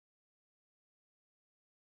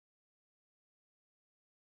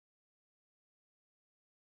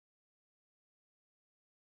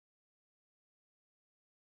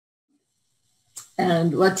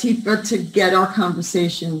And Latifa, to get our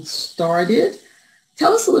conversation started,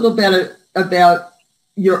 tell us a little bit about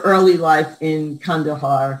your early life in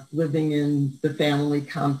Kandahar, living in the family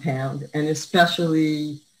compound, and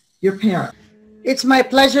especially your parents. It's my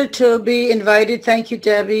pleasure to be invited. Thank you,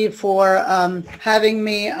 Debbie, for having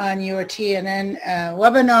me on your TNN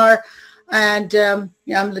webinar. And I'm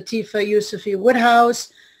Latifa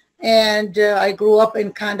Woodhouse, and I grew up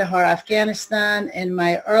in Kandahar, Afghanistan in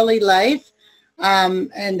my early life.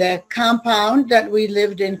 And the compound that we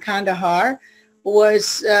lived in Kandahar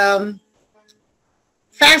was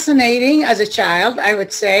fascinating as a child, I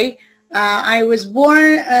would say. I was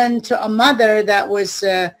born into a mother that was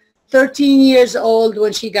 13 years old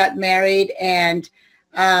when she got married, and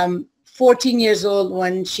 14 years old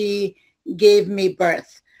when she gave me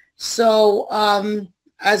birth. So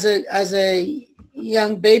as a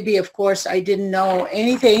young baby, of course, I didn't know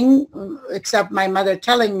anything except my mother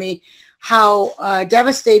telling me how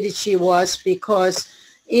devastated she was, because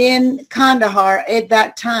in Kandahar at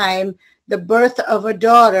that time, the birth of a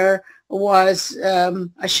daughter was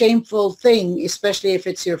a shameful thing, especially if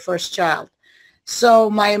it's your first child. So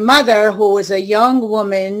my mother, who was a young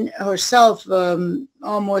woman herself,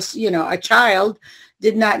 almost, a child,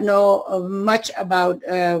 did not know much about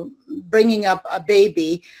bringing up a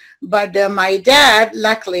baby. But my dad,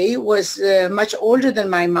 luckily, was much older than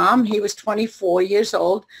my mom. He was 24 years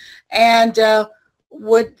old. And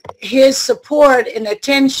with his support and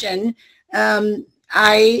attention,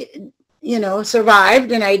 I,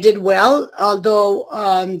 survived and I did well, although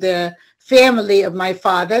the family of my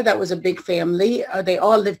father, that was a big family. They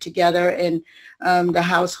all lived together in the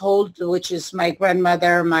household, which is my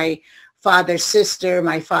grandmother, my father's sister,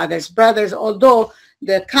 my father's brothers, although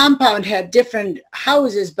the compound had different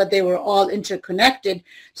houses, but they were all interconnected.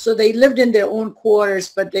 So they lived in their own quarters,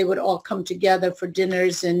 but they would all come together for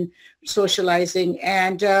dinners and socializing.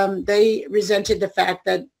 And they resented the fact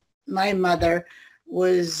that my mother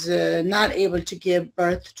was not able to give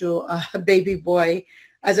birth to a baby boy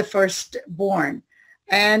as a firstborn.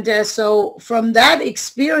 And so from that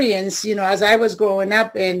experience, as I was growing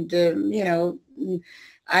up and,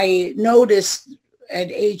 I noticed at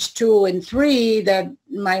age 2 and 3 that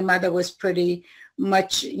my mother was pretty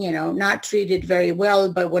much, not treated very well.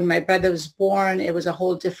 But when my brother was born, it was a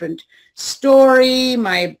whole different story.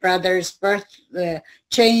 My brother's birth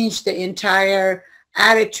changed the entire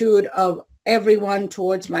attitude of everyone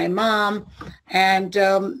towards my mom. And,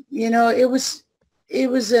 it was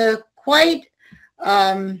quite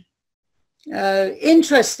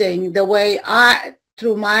interesting the way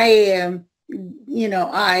through my,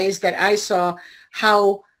 eyes, that I saw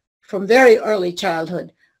how from very early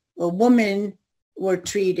childhood, women were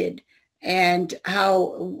treated and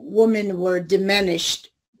how women were diminished,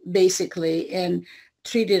 basically, and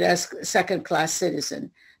treated as second-class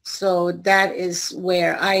citizen. So that is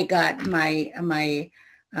where I got my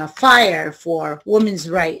fire for women's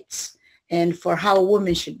rights and for how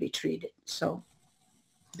women should be treated. So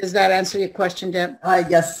does that answer your question, Deb? I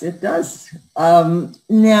guess it does.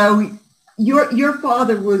 Now, your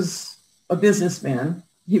father was a businessman.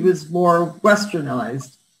 He was more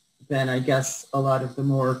westernized than, I guess, a lot of the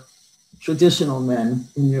more traditional men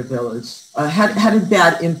in your village. How did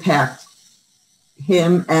that impact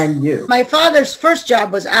him and you? My father's first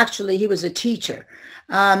job was actually, he was a teacher.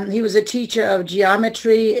 He was a teacher of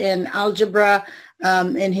geometry and algebra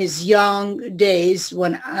in his young days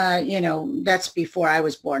when, that's before I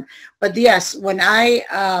was born. But yes, when I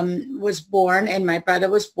was born and my brother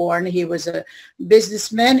was born, he was a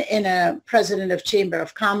businessman and a president of Chamber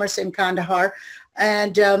of Commerce in Kandahar.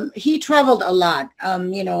 And he traveled a lot,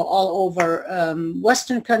 all over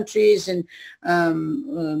Western countries and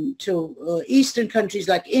to Eastern countries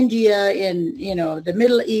like India and, the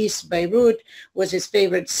Middle East. Beirut was his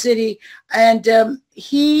favorite city. And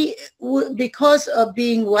he, because of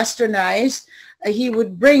being westernized, he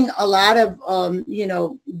would bring a lot of,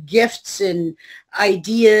 gifts and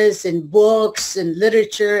ideas and books and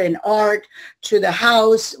literature and art to the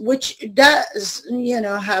house, which does,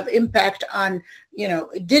 have impact on,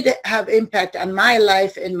 did have impact on my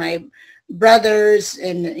life and my brothers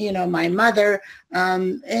and, my mother,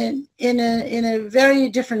 and in a very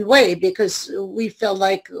different way, because we felt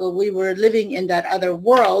like we were living in that other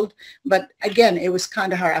world. But again, it was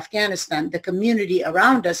Kandahar, Afghanistan. The community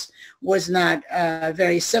around us was not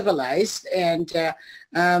very civilized, and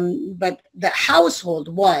but the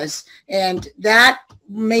household was, and that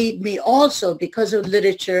made me also, because of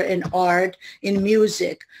literature and art and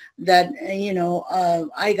music, that,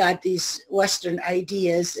 I got these Western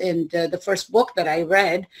ideas. And the first book that I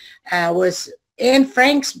read was Anne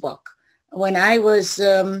Frank's book when I was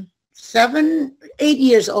 8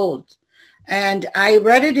 years old. And I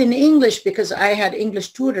read it in English because I had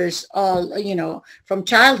English tutors all, from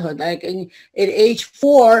childhood. Like at age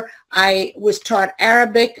 4, I was taught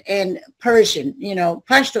Arabic and Persian.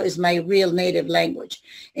 Pashto is my real native language.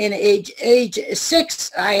 In age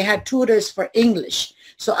 6, I had tutors for English.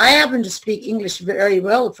 So I happened to speak English very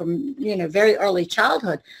well from, very early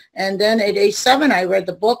childhood. And then at age 7, I read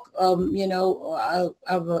the book, of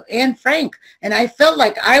Anne Frank. And I felt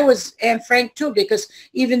like I was Anne Frank too, because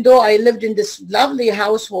even though I lived in this lovely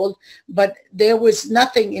household, but there was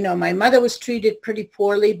nothing, my mother was treated pretty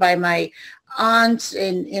poorly by my aunts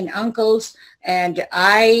and uncles. And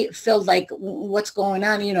I felt like, what's going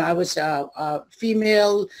on? I was a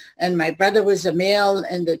female and my brother was a male,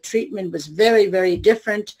 and the treatment was very, very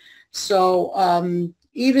different. So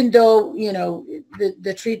even though,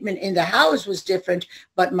 the treatment in the house was different,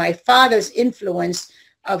 but my father's influence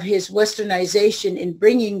of his westernization in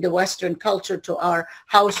bringing the Western culture to our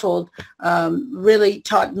household really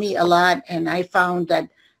taught me a lot. And I found that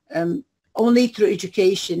only through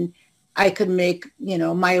education I could make,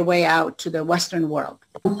 my way out to the Western world.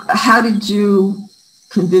 How did you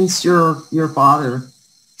convince your father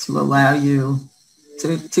to allow you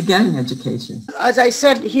to get an education? As I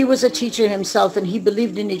said, he was a teacher himself, and he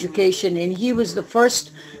believed in education, and he was the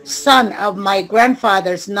first son of my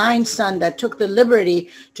grandfather's 9 sons that took the liberty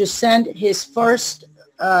to send his first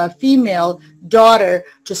female daughter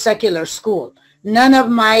to secular school. None of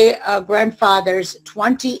my grandfather's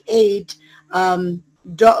 28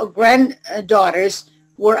 granddaughters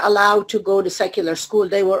were allowed to go to secular school.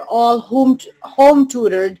 They were all home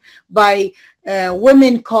tutored by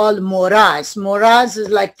women called moraz. Moraz is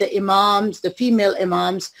like the imams, the female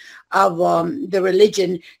imams of the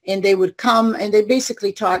religion, and they would come and they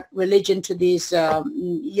basically taught religion to these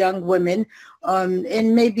young women,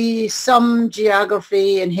 and maybe some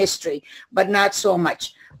geography and history, but not so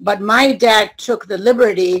much. But my dad took the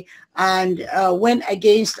liberty and went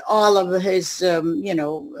against all of his,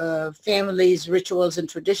 family's rituals and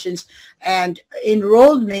traditions, and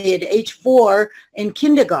enrolled me at age 4 in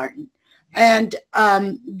kindergarten. And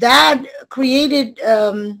that created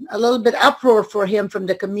a little bit uproar for him from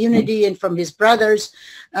the community and from his brothers.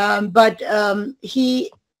 But he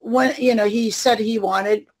said he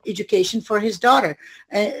wanted education for his daughter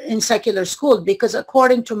in secular school, because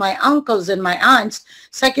according to my uncles and my aunts,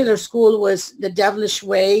 secular school was the devilish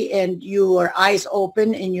way, and your eyes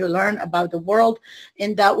open and you learn about the world.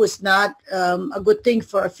 And that was not a good thing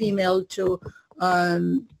for a female to,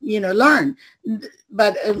 learn.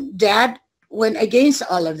 But Dad went against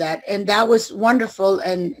all of that, and that was wonderful,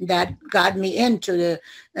 and that got me into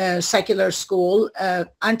the secular school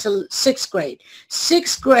until 6th grade.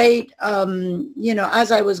 6th grade,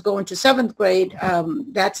 as I was going to 7th grade,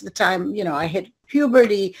 that's the time, I hit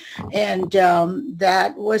puberty, and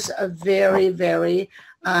that was a very, very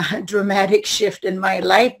dramatic shift in my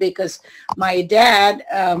life, because my dad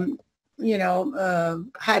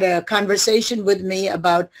had a conversation with me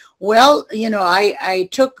about, well, I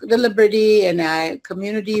took the liberty, and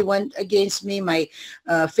community went against me. My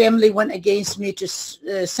family went against me to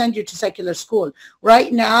send you to secular school.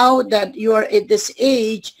 Right now that you're at this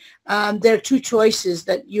age, there are 2 choices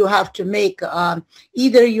that you have to make.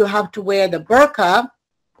 Either you have to wear the burqa,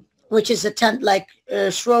 which is a tent-like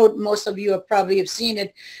shroud. Most of you probably have seen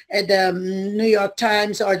it at the New York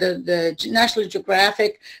Times or the National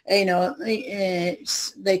Geographic. They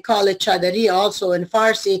call it chadari also in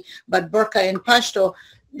Farsi, but burqa in Pashto.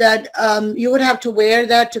 That you would have to wear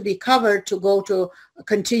that to be covered to go to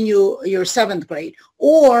continue your 7th grade.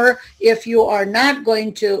 Or if you are not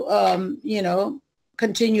going to,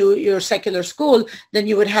 continue your secular school, then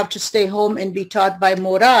you would have to stay home and be taught by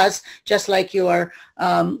moraz, just like your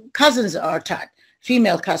cousins are taught,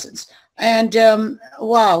 female cousins. And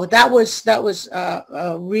wow, that was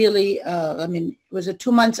really, it was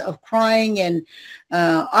 2 months of crying and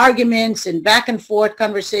arguments and back and forth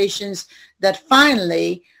conversations that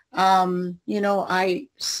finally, I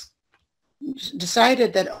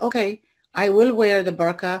decided that, okay, I will wear the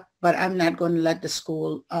burqa, but I'm not going to let the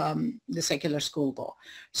school, the secular school go.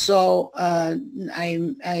 So I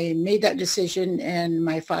made that decision, and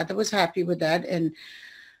my father was happy with that. And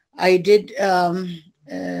I did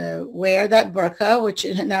wear that burqa, which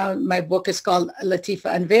now my book is called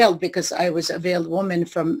Latifa Unveiled, because I was a veiled woman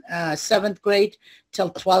from 7th grade till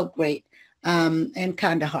 12th grade in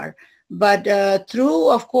Kandahar. But through,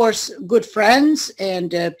 of course, good friends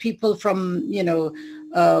and people from,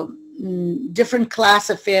 different class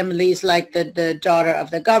of families, like the daughter of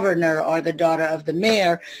the governor or the daughter of the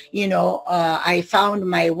mayor, I found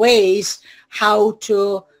my ways how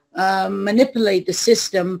to manipulate the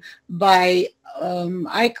system by,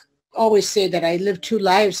 I always say that I lived two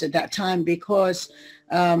lives at that time, because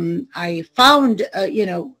I found,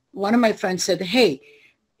 one of my friends said, hey,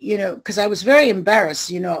 because I was very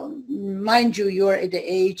embarrassed, mind you, you're at the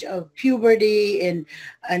age of puberty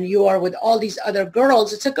and you are with all these other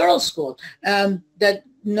girls. It's a girls' school, that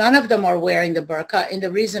none of them are wearing the burqa. And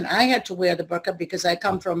the reason I had to wear the burqa, because I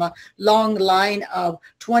come from a long line of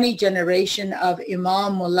 20 generation of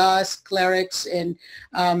imam, mullahs, clerics, and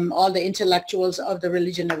all the intellectuals of the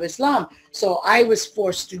religion of Islam. So I was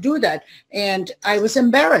forced to do that. And I was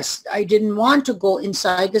embarrassed. I didn't want to go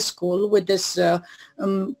inside the school with this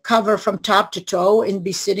cover from top to toe and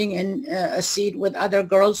be sitting in a seat with other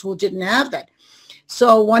girls who didn't have that.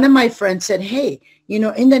 So one of my friends said, hey,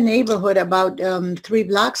 in the neighborhood about 3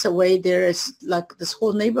 blocks away, there is like this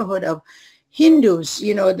whole neighborhood of Hindus,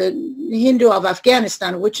 the Hindu of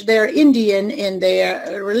Afghanistan, which they're Indian and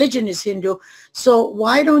their religion is Hindu. So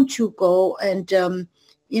why don't you go and,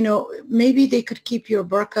 maybe they could keep your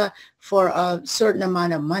burqa for a certain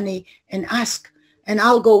amount of money and ask, and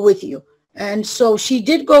I'll go with you. And so she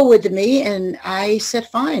did go with me, and I said,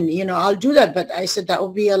 fine, I'll do that. But I said, that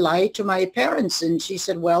would be a lie to my parents. And she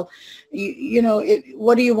said, well,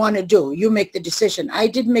 what do you want to do? You make the decision. I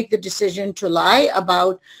did make the decision to lie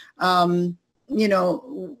about,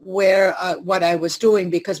 what I was doing,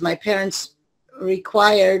 because my parents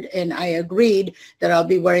required, and I agreed that I'll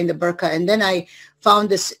be wearing the burqa. And then I found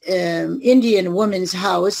this Indian woman's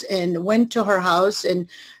house and went to her house and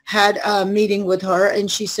had a meeting with her. And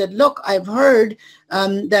she said, look, I've heard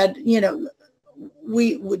that,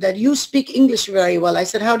 that you speak English very well. I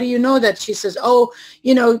said, how do you know that? She says, oh,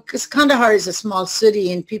 because Kandahar is a small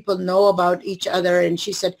city and people know about each other. And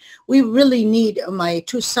she said, we really need my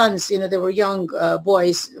 2 sons, they were young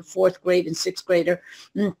boys, 4th grade and 6th grader,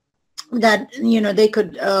 that, they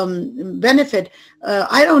could benefit.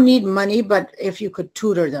 I don't need money, but if you could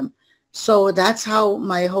tutor them. So that's how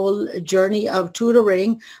my whole journey of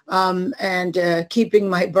tutoring and keeping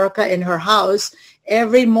my burqa in her house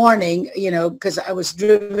every morning, because I was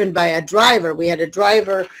driven by a driver. We had a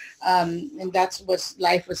driver, and that's what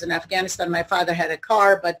life was in Afghanistan. My father had a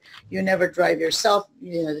car, but you never drive yourself.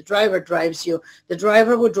 The driver drives you. The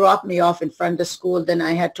driver would drop me off in front of the school. Then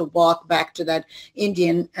I had to walk back to that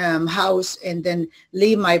Indian house and then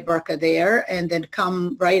leave my burqa there and then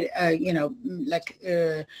come right,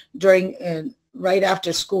 during right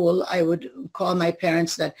after school, I would call my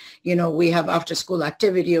parents that, we have after school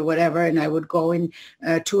activity or whatever, and I would go and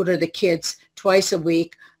tutor the kids twice a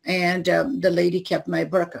week, and the lady kept my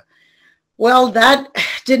burqa. Well, that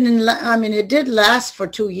didn't, it did last for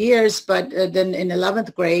 2 years, but then in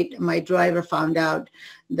 11th grade, my driver found out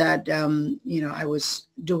that, I was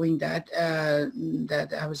doing that,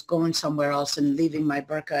 that I was going somewhere else and leaving my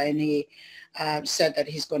burqa, and he said that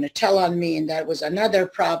he's going to tell on me, and that was another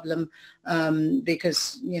problem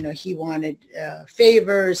because, he wanted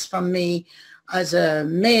favors from me as a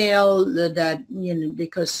male, that,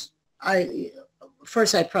 because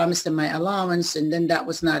first I promised him my allowance, and then that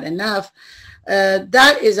was not enough.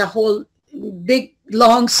 That is a whole big,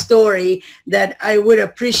 long story that I would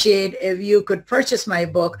appreciate if you could purchase my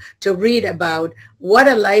book to read about what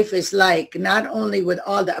a life is like, not only with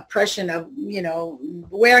all the oppression of,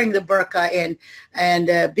 wearing the burqa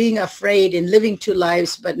and being afraid and living 2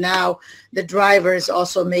 lives, but now the driver is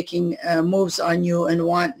also making moves on you and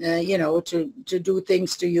want, to do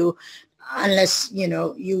things to you unless,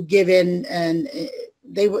 you give in, and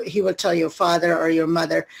he will tell your father or your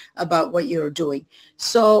mother about what you're doing.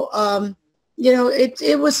 So,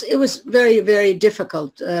 it was very, very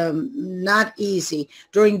difficult, not easy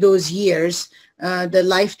during those years, the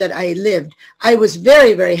life that I lived. I was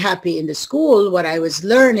very, very happy in the school, what I was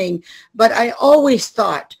learning, but I always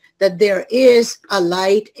thought that there is a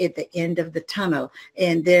light at the end of the tunnel,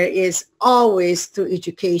 and there is always through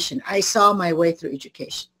education. I saw my way through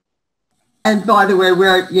education. And by the way,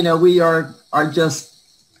 we are just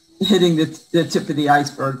hitting the tip of the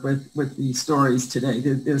iceberg with these stories today.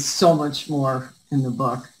 There's so much more in the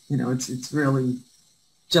book. It's really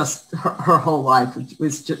just her whole life,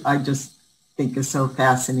 which I just think is so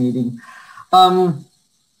fascinating.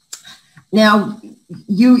 Now,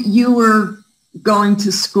 you were going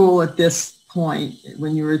to school at this point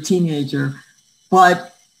when you were a teenager,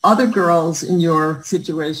 but other girls in your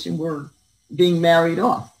situation were being married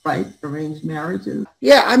off. right? Arranged marriages.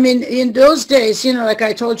 Yeah, I mean, in those days, you know, like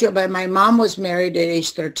I told you about, my mom was married at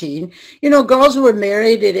age 13. You know, girls were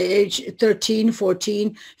married at age 13,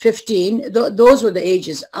 14, 15. Those were the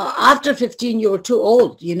ages. After 15, you were too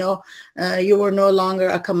old, you know. You were no longer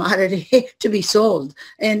a commodity to be sold.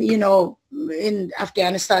 And, you know, in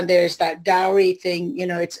Afghanistan, there's that dowry thing, you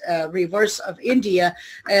know, it's a reverse of India.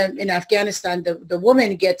 And in Afghanistan, the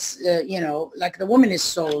woman gets, you know, like the woman is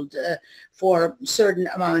sold for a certain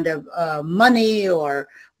amount of money or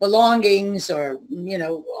belongings, or, you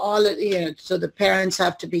know, all, you know, so the parents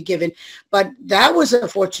have to be given. But that was a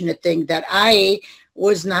fortunate thing that I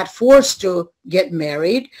was not forced to get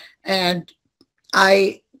married, and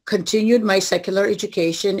I continued my secular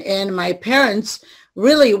education, and my parents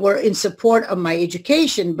really were in support of my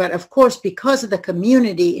education. But of course, because of the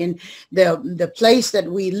community in the place that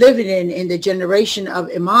we live in the generation of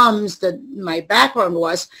imams that my background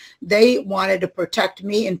was, they wanted to protect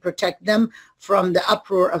me and protect them from the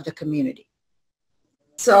uproar of the community.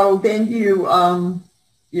 So then you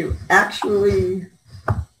actually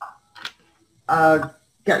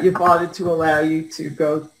got your father to allow you to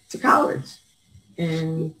go to college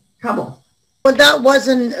in Kabul. Well, that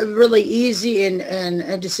wasn't really easy in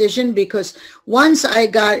a decision, because once I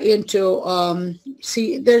got into,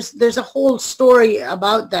 see, there's a whole story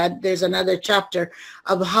about that. There's another chapter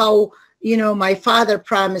of how, you know, my father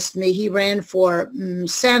promised me, he ran for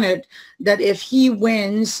Senate, that if he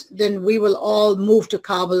wins, then we will all move to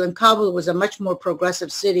Kabul. And Kabul was a much more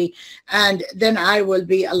progressive city. And then I will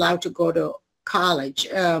be allowed to go to college,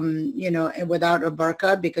 you know, and without a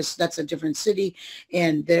burqa, because that's a different city,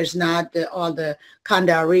 and there's not all the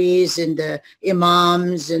Kandaharis and the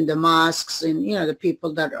imams and the mosques and, you know, the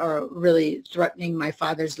people that are really threatening my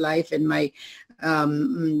father's life and my,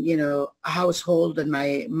 you know, household and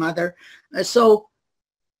my mother. So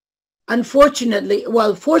unfortunately,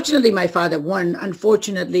 well, fortunately, my father won.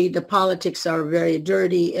 Unfortunately, the politics are very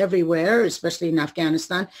dirty everywhere, especially in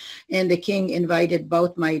Afghanistan. And the king invited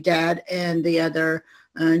both my dad and the other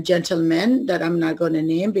gentleman that I'm not going to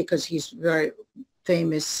name because he's very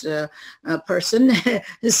famous person.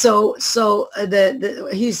 so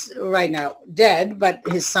he's right now dead, but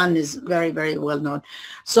his son is very, very well known.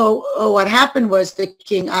 So what happened was the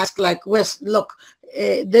king asked, like, West, look,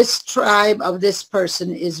 this tribe of this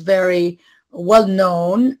person is very well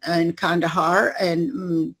known in Kandahar,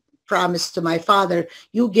 and promised to my father,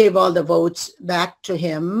 you gave all the votes back to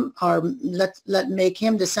him, or let make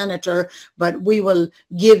him the senator, but we will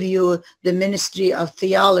give you the Ministry of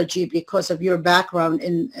Theology because of your background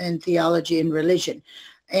in theology and religion.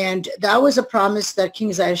 And that was a promise that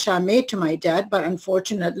King Zahir Shah made to my dad, but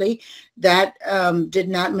unfortunately that did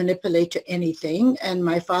not manipulate to anything. And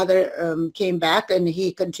my father came back and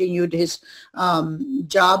he continued his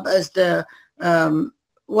job as the,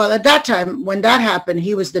 well, at that time, when that happened,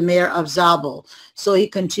 he was the mayor of Zabul. So he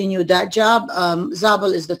continued that job.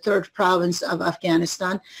 Zabul is the third province of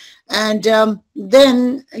Afghanistan. And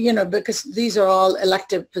then, you know, because these are all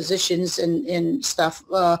elective positions and stuff.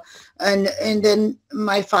 And then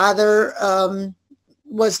my father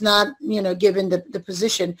was not, you know, given the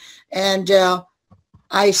position. And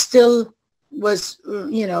I still was,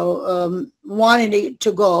 you know, wanting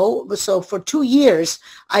to go. So for 2 years,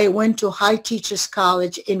 I went to High Teachers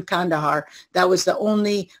College in Kandahar. That was the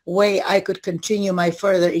only way I could continue my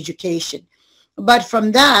further education. But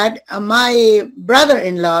from that, my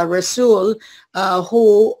brother-in-law, Rasul,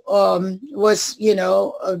 who was, you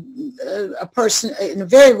know, a person, a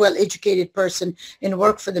very well-educated person, and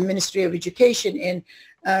worked for the Ministry of Education,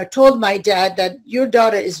 and told my dad that your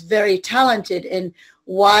daughter is very talented, and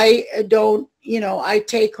why don't, you know, I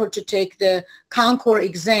take her to take the Concord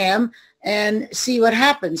exam and see what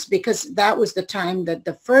happens, because that was the time that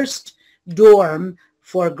the first dorm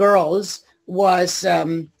for girls was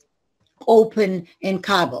open in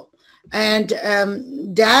Kabul. And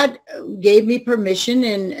Dad gave me permission,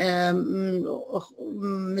 and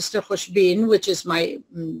Mr. Khushbin, which is my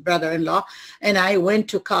brother-in-law, and I went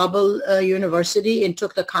to Kabul University and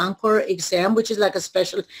took the Concord exam, which is like a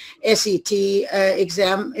special SET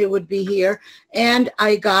exam. It would be here. And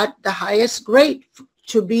I got the highest grade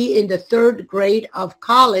to be in the 3rd grade of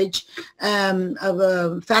college,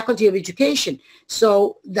 of Faculty of Education.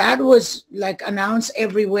 So that was like announced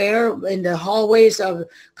everywhere in the hallways of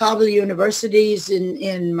Kabul universities.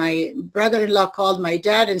 And my brother-in-law called my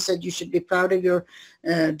dad and said, you should be proud of your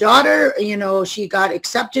daughter, you know, she got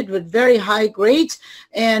accepted with very high grades,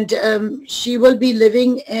 and she will be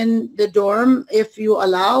living in the dorm if you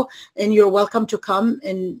allow, and you're welcome to come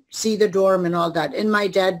and see the dorm and all that. And my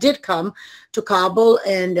dad did come to Kabul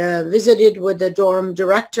and visited with the dorm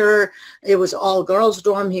director. It was all girls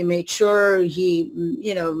dorm. He made sure he,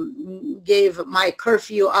 you know, gave my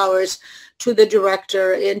curfew hours to the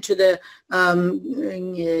director and to the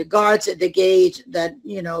guards at the gate, that,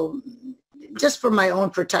 you know, just for my own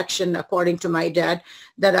protection, according to my dad,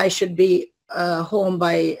 that I should be home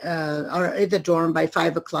by or at the dorm by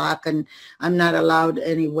 5 o'clock, and I'm not allowed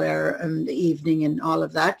anywhere in the evening, and all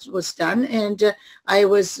of that was done. And I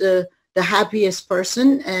was the happiest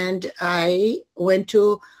person, and I went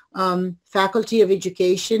to Faculty of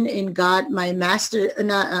Education and got my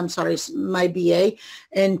my BA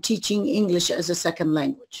in teaching English as a second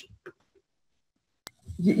language.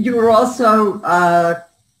 You were also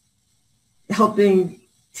helping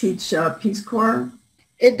teach Peace Corps?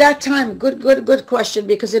 At that time, good question,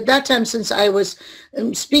 because at that time, since I was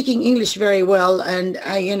speaking English very well, and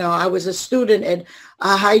I was a student at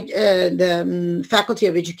the Faculty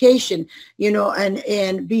of Education, you know,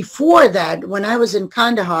 and before that, when I was in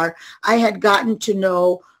Kandahar, I had gotten to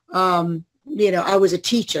know, you know, I was a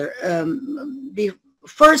teacher.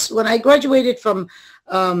 First, when I graduated from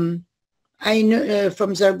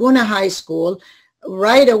Zarguna High School,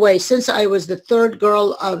 right away, since I was the third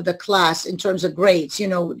girl of the class in terms of grades, you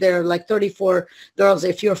know, there are like 34 girls.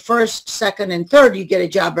 If you're first, second, and third, you get a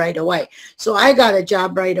job right away. So I got a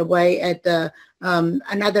job right away at the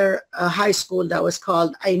another high school that was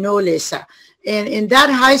called Ainolesa. And in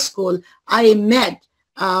that high school, I met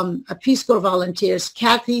a Peace Corps volunteers,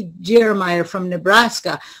 Kathy Jeremiah from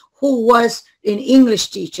Nebraska, who was an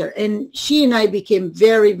English teacher, and she and I became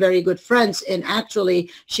very, very good friends. And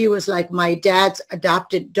actually, she was like my dad's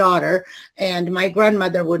adopted daughter, and my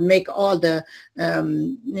grandmother would make all the,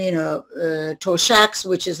 toshaks,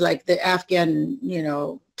 which is like the Afghan, you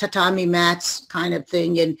know, tatami mats kind of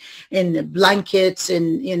thing, and in blankets,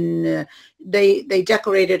 and they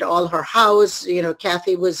decorated all her house. You know,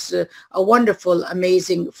 Kathy was a wonderful,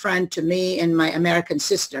 amazing friend to me and my American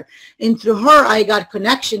sister. And through her, I got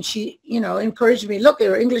connection. She, you know, encouraged me, look,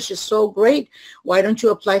 your English is so great. Why don't you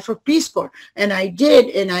apply for Peace Corps? And I did,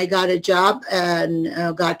 and I got a job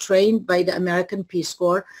and got trained by the American Peace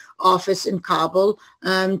Corps office in Kabul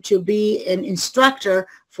to be an instructor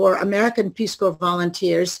for American Peace Corps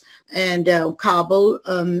volunteers and Kabul,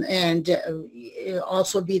 and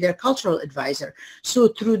also be their cultural advisor. So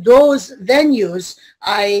through those venues,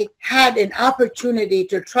 I had an opportunity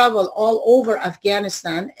to travel all over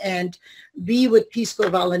Afghanistan and be with Peace Corps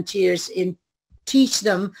volunteers and teach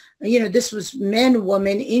them. You know, this was men,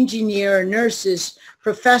 women, engineer, nurses,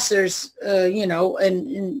 professors, you know,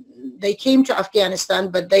 and they came to Afghanistan,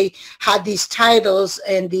 but they had these titles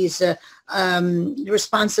and these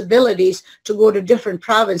responsibilities to go to different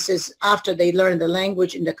provinces after they learned the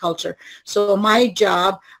language and the culture. So my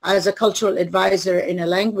job as a cultural advisor and a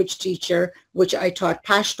language teacher, which I taught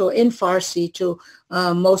Pashto and Farsi to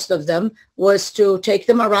most of them, was to take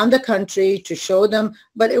them around the country to show them.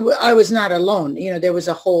 But I was not alone. You know, there was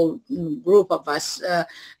a whole group of us.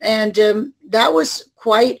 And that was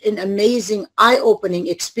quite an amazing, eye-opening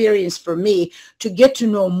experience for me to get to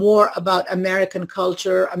know more about American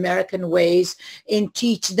culture, American ways, and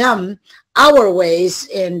teach them our ways.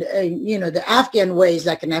 And, you know, the Afghan ways,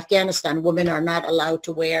 like in Afghanistan, women are not allowed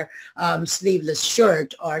to wear sleeveless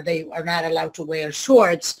shirt, or they are not allowed to wear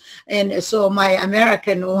shorts. And so my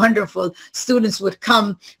American wonderful students would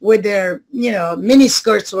come with their, you know, mini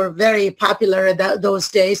skirts were very popular at those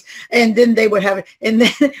days. And then they would have, and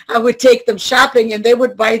then I would take them shopping, and they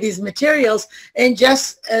would buy these materials and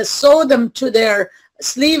just sew them to their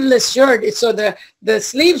sleeveless shirt. So the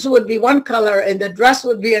sleeves would be one color and the dress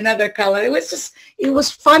would be another color. It was just, it was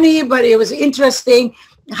funny, but it was interesting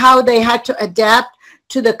how they had to adapt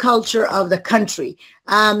to the culture of the country.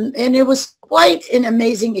 And it was quite an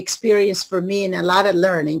amazing experience for me and a lot of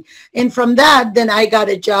learning. And from that, then I got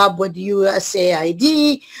a job with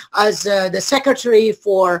USAID as the secretary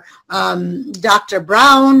for Dr.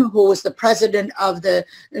 Brown, who was the president of the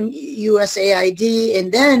USAID.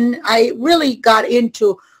 And then I really got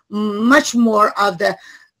into much more of the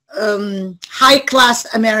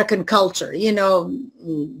high-class American culture, you know,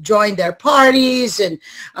 joined their parties and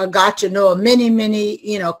got to know many,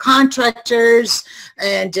 you know, contractors,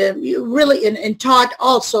 and really, and taught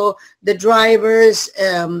also the drivers,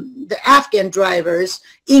 the Afghan drivers,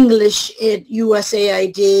 English at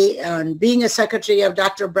USAID, and being a secretary of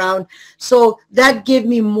Dr. Brown. So that gave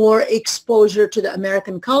me more exposure to the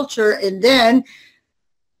American culture. And then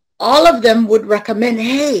all of them would recommend,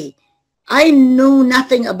 hey, I know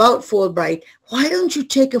nothing about Fulbright. Why don't you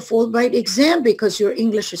take a Fulbright exam because your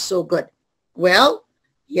English is so good? Well,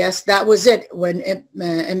 yes, that was it. When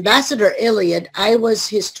Ambassador Elliott, I was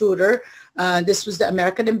his tutor. This was the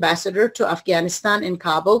American ambassador to Afghanistan in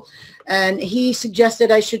Kabul. And he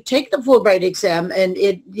suggested I should take the Fulbright exam. And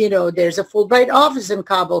there's a Fulbright office in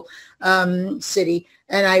Kabul city.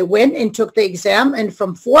 And I went and took the exam. And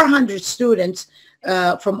from 400 students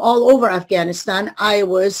from all over Afghanistan, I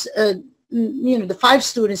was the 5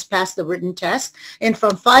 students passed the written test, and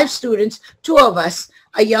from 5 students, 2 of us,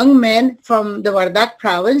 a young man from the Wardak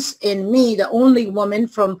province, and me, the only woman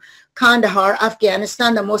from Kandahar,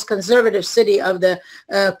 Afghanistan, the most conservative city of the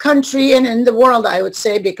country and in the world, I would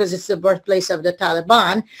say, because it's the birthplace of the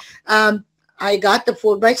Taliban. I got the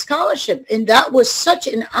Fulbright Scholarship, and that was such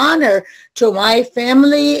an honor to my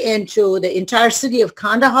family and to the entire city of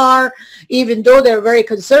Kandahar, even though they're very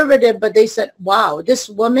conservative. But they said, wow, this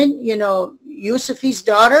woman, Yusufi's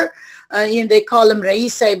daughter, they call him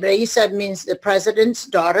Raisa. Raisa means the president's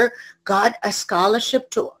daughter, got a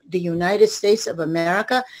scholarship to the United States of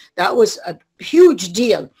America. That was a huge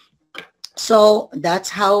deal. So that's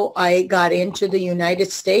how I got into the United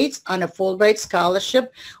States on a Fulbright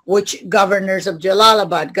scholarship, which governors of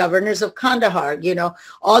Jalalabad, governors of Kandahar,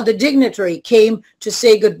 all the dignitary came to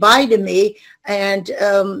say goodbye to me. And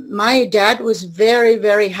my dad was very,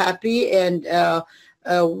 very happy and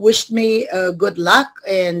wished me good luck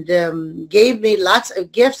and gave me lots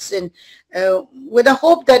of gifts, and with a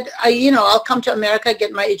hope that I'll come to America,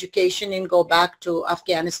 get my education, and go back to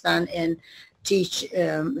Afghanistan and teach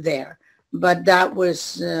there. But that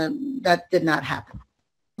did not happen.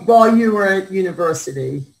 While you were at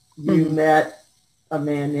university, you met a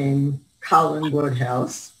man named Colin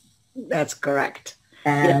Woodhouse. That's correct.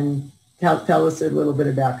 And tell us a little bit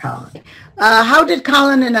about Colin. How did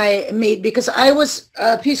Colin and I meet? Because I was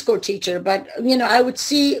a Peace Corps teacher, but, I would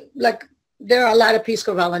see, like, there are a lot of Peace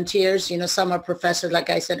Corps volunteers. Some are professors, like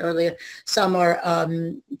I said earlier. Some are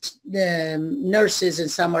nurses, and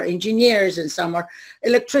some are engineers, and some are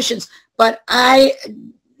electricians. But I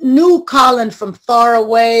knew Colin from far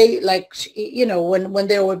away, like, when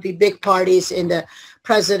there would be big parties in the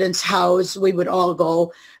president's house, we would all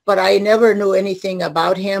go. But I never knew anything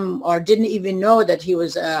about him, or didn't even know that he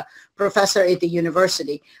was a professor at the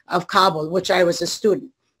University of Kabul, which I was a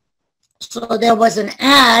student. So there was an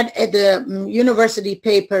ad at the university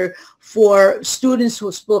paper for students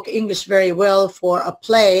who spoke English very well for a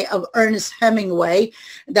play of Ernest Hemingway,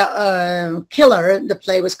 The Killer. The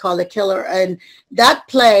play was called The Killer. And that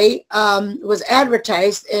play was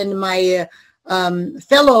advertised, and my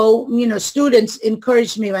fellow, students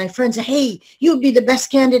encouraged me, my friends, hey, you'd be the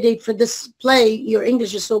best candidate for this play. Your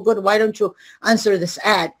English is so good. Why don't you answer this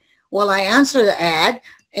ad? Well, I answered the ad,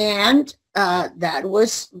 and that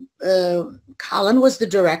was Colin was the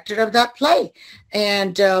director of that play.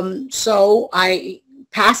 And so I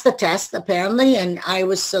passed the test, apparently, and I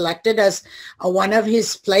was selected as one of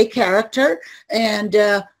his play character. And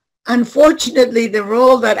unfortunately, the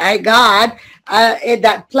role that I got in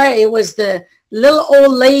that play was the little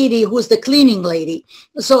old lady who's the cleaning lady.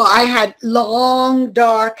 So I had long,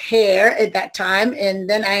 dark hair at that time, and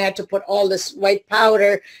then I had to put all this white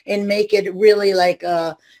powder and make it really like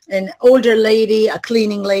an older lady, a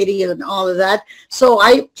cleaning lady, and all of that. So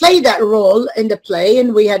I played that role in the play,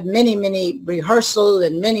 and we had many, many rehearsals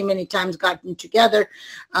and many, many times gotten together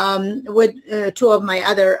with 2 of my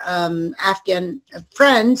other Afghan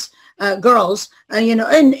friends, girls,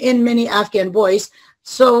 and many Afghan boys.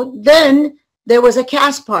 So then there was a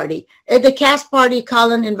cast party. At the cast party,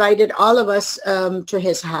 Colin invited all of us to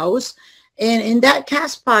his house. And in that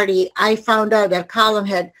cast party, I found out that Colin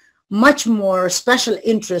had much more special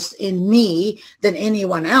interest in me than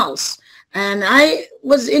anyone else. And I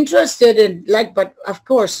was interested in, but of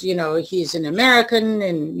course, he's an American,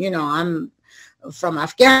 and, I'm from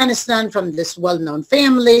Afghanistan, from this well-known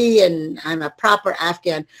family, and I'm a proper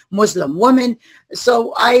Afghan Muslim woman.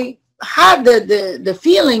 So I had the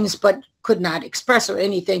feelings, but could not express or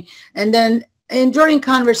anything. And then during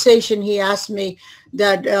conversation, he asked me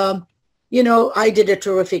that, I did a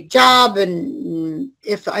terrific job, and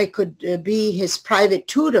if I could be his private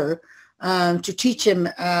tutor to teach him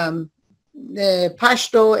the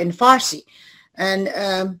Pashto and Farsi.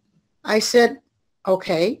 And I said,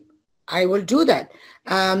 okay, I will do that.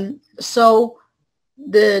 So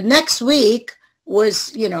the next week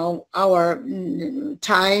was, our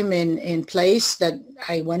time and place that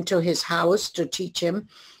I went to his house to teach him.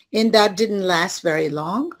 And that didn't last very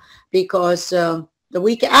long, because the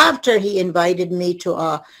week after, he invited me to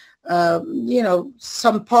a you know,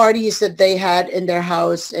 some parties that they had in their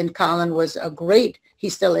house. And Colin was a great, he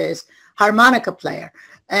still is, harmonica player.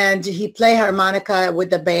 And he played harmonica with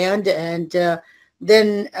the band. And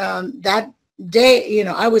then that day, you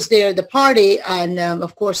know, I was there at the party. And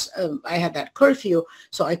of course, I had that curfew,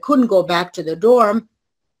 so I couldn't go back to the dorm.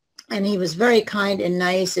 And he was very kind and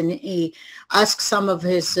nice. And he asked some of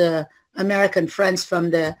his American friends from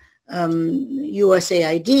the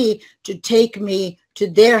USAID to take me to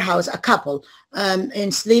their house, a couple,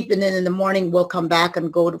 and sleep. And then in the morning, we'll come back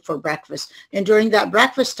and go for breakfast. And during that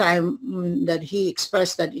breakfast time, that he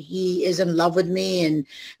expressed that he is in love with me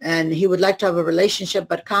and he would like to have a relationship.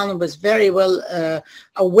 But Colin was very well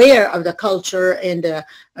aware of the culture and the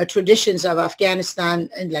traditions of Afghanistan.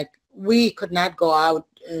 And like, we could not go out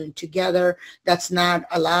together. That's not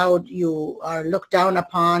allowed. You are looked down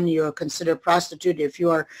upon. You're considered prostitute if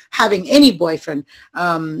you are having any boyfriend.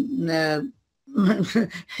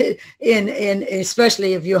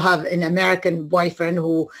 Especially if you have an American boyfriend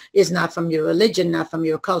who is not from your religion, not from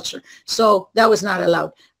your culture. So that was not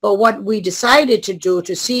allowed. But what we decided to do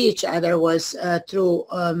to see each other was through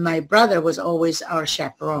my brother was always our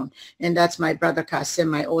chaperone. And that's my brother Qasim,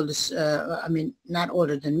 my oldest, I mean, not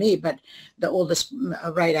older than me, but the oldest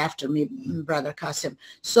right after me, brother Qasim.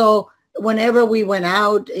 So whenever we went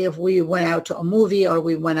out, if we went out to a movie or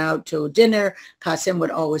we went out to dinner, Qasim would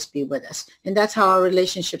always be with us. And that's how our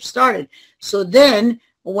relationship started. So then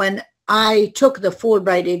when I took the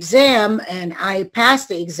Fulbright exam and I passed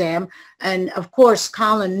the exam, and of course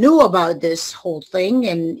Colin knew about this whole thing,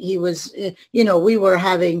 and he was, you know, we were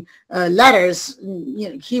having letters. You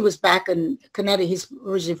know, he was back in Connecticut. He's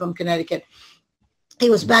originally from Connecticut. He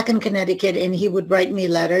was back in Connecticut, and he would write me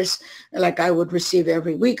letters. Like I would receive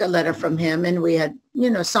every week a letter from him, and we had, you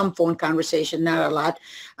know, some phone conversation, not a lot.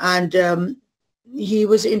 And he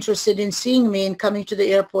was interested in seeing me and coming to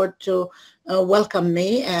the airport to welcome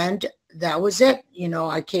me, and that was it. You know,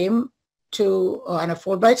 I came to on a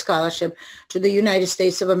Fulbright scholarship to the United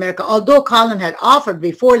States of America. Although Colin had offered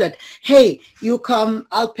before that, hey, you come,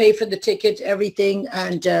 I'll pay for the ticket, everything,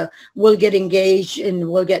 and we'll get engaged and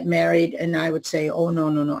we'll get married. And I would say, oh, no,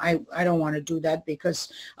 no, no, I don't want to do that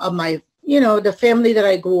because of my, you know, the family that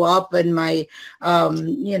I grew up and my,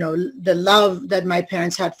 you know, the love that my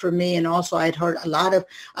parents had for me. And also I'd heard a lot of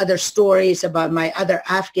other stories about my other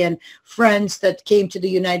Afghan friends that came to the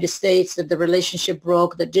United States, that the relationship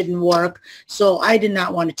broke, that didn't work. So I did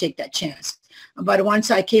not want to take that chance. But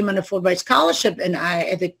once I came on a Fulbright scholarship and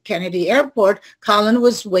at the Kennedy airport, Colin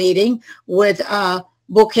was waiting with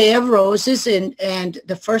bouquet of roses, and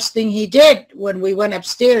the first thing he did when we went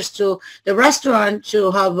upstairs to the restaurant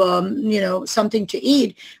to have you know, something to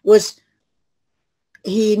eat was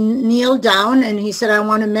he kneeled down and he said, I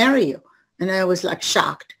want to marry you. And I was like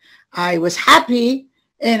shocked. I was happy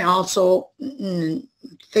and also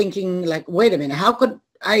thinking like, wait a minute, how could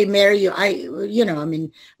I marry you? You know, I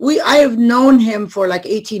mean, I have known him for like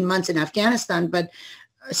 18 months in Afghanistan, but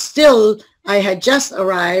still I had just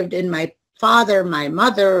arrived, and my father, my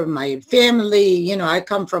mother, my family, you know, I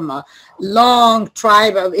come from a long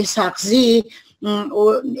tribe of Ishaqzi.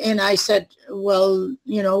 And I said, well,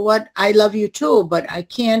 you know what, I love you too, but I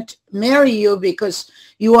can't marry you because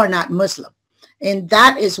you are not Muslim. And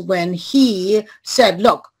that is when he said,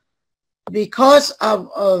 look, because of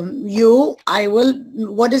you, I will,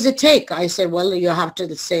 what does it take? I said, well, you have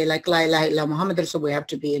to say like, La ilaha illa Muhammad, so we have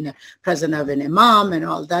to be in the presence of an imam and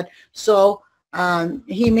all that. So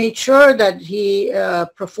he made sure that he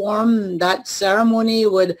performed that ceremony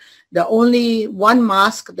with the only one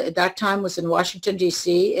mosque at that time was in Washington,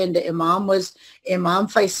 D.C., and the imam was Imam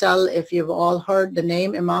Faisal. If you've all heard the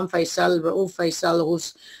name, Imam Faisal, Rauf Faisal,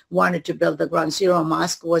 who's wanted to build the Ground Zero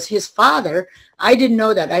Mosque, was his father. I didn't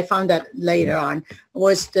know that. I found that later on.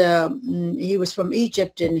 He was from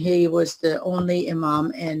Egypt, and he was the only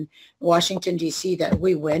imam in Washington, D.C. that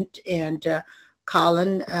we went, and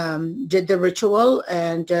Colin did the ritual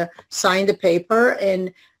and signed the paper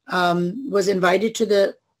and was invited to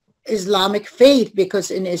the Islamic faith,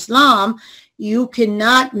 because in Islam, you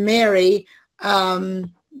cannot marry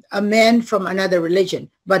a man from another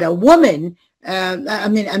religion, but a woman, I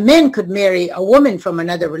mean, a man could marry a woman from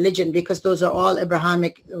another religion, because those are all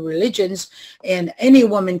Abrahamic religions, and any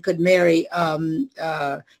woman could marry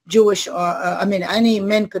Jewish, or I mean, any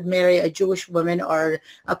man could marry a Jewish woman or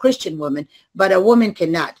a Christian woman, but a woman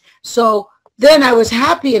cannot. So then I was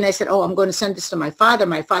happy, and I said, oh, I'm going to send this to my father.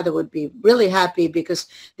 My father would be really happy, because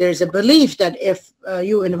there's a belief that if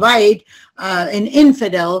you invite an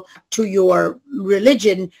infidel to your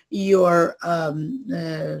religion, your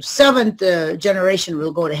seventh generation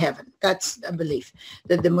will go to heaven. That's a belief,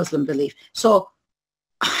 that the Muslim belief. So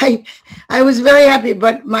I was very happy,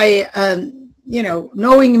 but my, you know,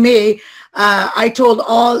 knowing me, I told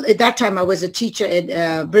all, at that time I was a teacher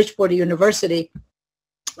at Bridgeport University,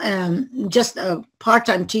 just a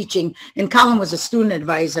part-time teaching, and Colin was a student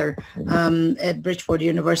advisor at Bridgeport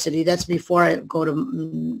University. That's before I go to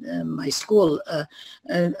my school.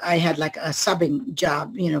 I had like a subbing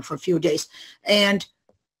job, you know, for a few days. And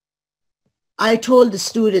I told the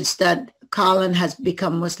students that Colin has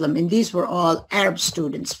become Muslim, and these were all Arab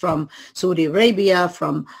students from Saudi Arabia,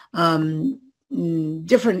 from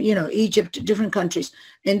different, you know, Egypt, different countries.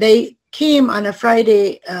 And they came on a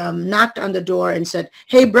Friday, knocked on the door and said,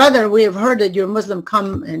 "Hey, brother, we have heard that you're Muslim.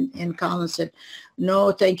 Come." And Colin said,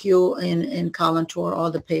 "No, thank you." And Colin tore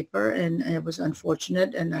all the paper, and it was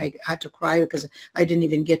unfortunate. And I had to cry because I didn't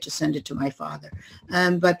even get to send it to my father.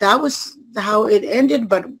 But that was how it ended.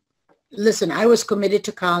 But listen, I was committed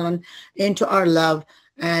to Colin, into our love,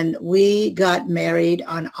 and we got married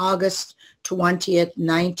on August 20th,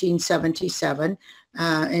 1977.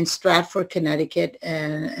 In Stratford, Connecticut,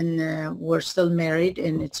 and we're still married,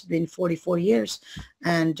 and it's been 44 years.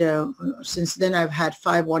 And since then, I've had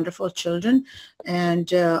 5 wonderful children,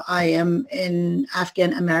 and I am an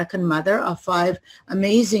Afghan-American mother of 5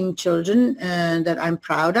 amazing children that I'm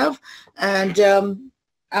proud of, and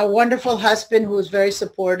a wonderful husband who's very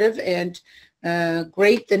supportive and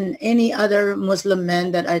great than any other Muslim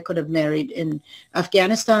man that I could have married in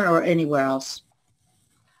Afghanistan or anywhere else.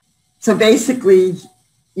 So basically,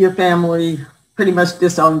 your family pretty much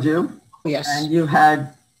disowned you. Yes. And you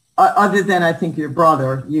had, other than I think your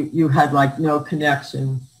brother, you had like no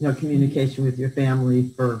connection, no communication with your family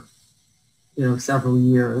for, you know, several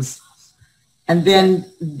years. And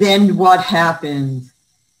then what happened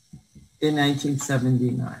in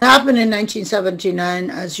 1979? What happened in 1979,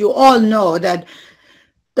 as you all know, that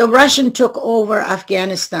the Russian took over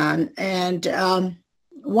Afghanistan, and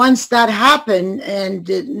once that happened, and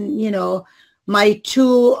you know, my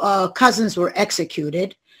 2 cousins were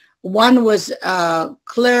executed. One was a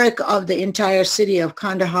cleric of the entire city of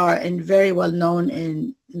Kandahar and very well known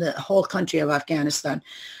in the whole country of Afghanistan,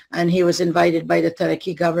 and he was invited by the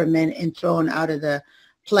Taraki government and thrown out of the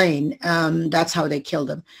plane. That's how they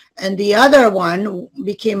killed him. And the other one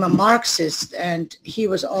became a Marxist, and he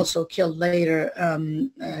was also killed later,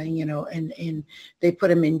 you know, and they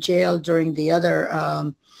put him in jail during the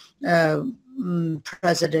other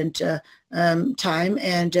president time,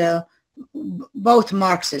 and both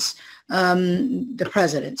Marxists, the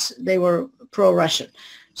presidents, they were pro-Russian.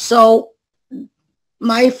 So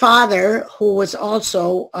my father, who was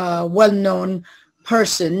also a well-known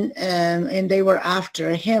person, and they were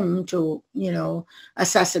after him to, you know,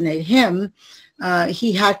 assassinate him,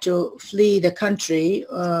 he had to flee the country,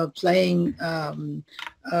 playing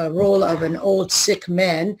a role of an old sick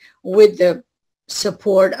man with the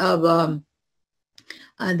support of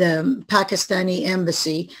the Pakistani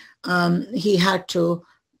embassy. He had to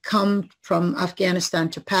come from Afghanistan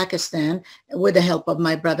to Pakistan with the help of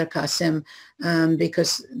my brother Qasim,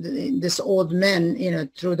 because this old man, you know,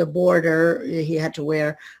 through the border, he had to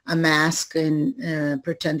wear a mask and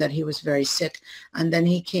pretend that he was very sick. And then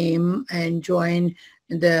he came and joined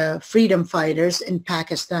the freedom fighters in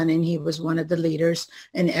Pakistan, and he was one of the leaders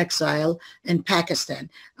in exile in Pakistan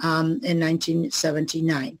in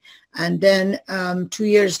 1979. And then 2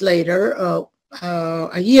 years later,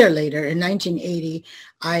 a year later, in 1980,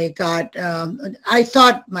 I got, I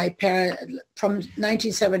thought my parents, from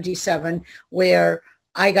 1977, where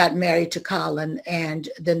I got married to Colin, and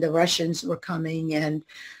then the Russians were coming, and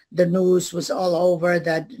the news was all over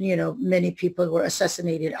that, you know, many people were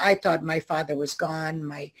assassinated. I thought my father was gone.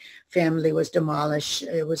 My family was demolished.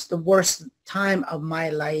 It was the worst time of my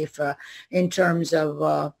life in terms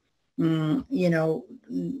of, you know,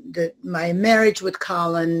 my marriage with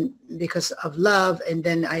Colin because of love, and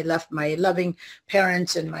then I left my loving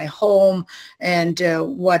parents and my home, and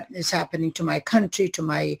what is happening to my country, to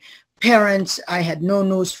my parents. I had no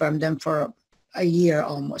news from them for a year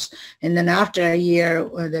almost. And then after a year,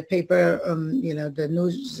 the paper, you know, the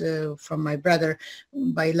news from my brother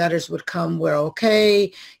by letters would come, we're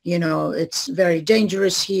okay, you know, it's very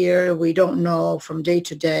dangerous here. We don't know from day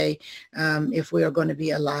to day if we are going to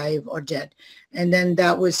be alive or dead. And then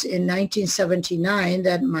that was in 1979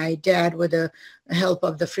 that my dad, with the help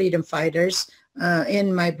of the freedom fighters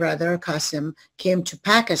and my brother Qasim, came to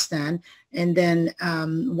Pakistan. And then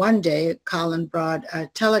one day, Colin brought a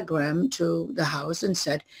telegram to the house and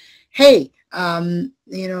said, "Hey,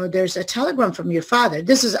 you know, there's a telegram from your father.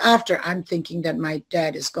 This is after I'm thinking that my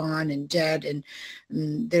dad is gone and dead, and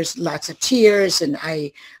there's lots of tears. And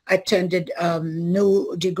I attended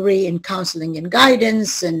new degree in counseling and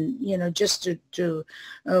guidance, and, you know, just to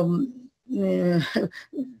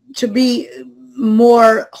be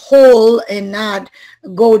more whole and not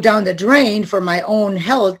go down the drain for my own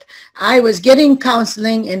health. I was getting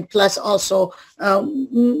counseling, and plus also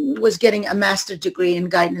was getting a master's degree in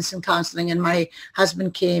guidance and counseling. And my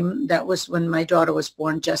husband came. That was when my daughter was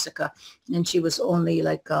born, Jessica, and she was only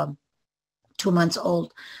like 2 months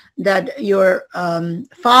old. That your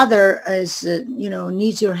father is, you know,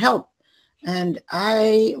 needs your help. And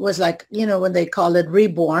I was like, you know, when they call it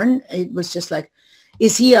reborn, it was just like,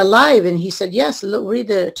 is he alive? And he said, yes, look, read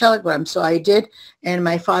the telegram. So I did. And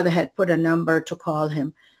my father had put a number to call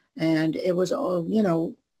him. And it was, you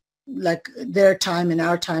know, like their time and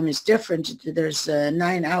our time is different. There's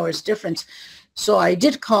 9 hours difference. So I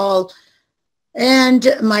did call.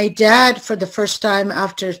 And my dad, for the first time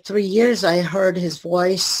after 3 years, I heard his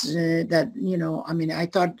voice that, you know, I mean, I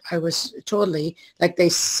thought I was totally, like they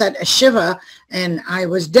set a shiva, and I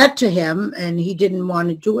was dead to him, and he didn't want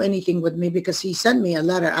to do anything with me, because he sent me a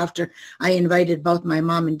letter after I invited both my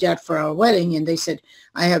mom and dad for our wedding. And they said,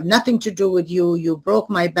 I have nothing to do with you. You broke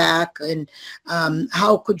my back. And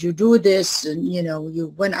how could you do this? And, you know,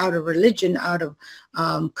 you went out of religion, out of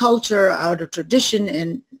culture, out of tradition,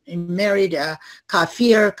 and married a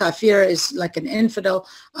kafir. Kafir is like an infidel.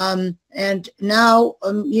 And now,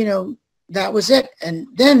 you know, that was it. And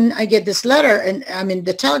then I get this letter, and I mean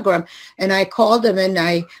the telegram, and I called him, and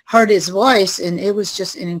I heard his voice, and it was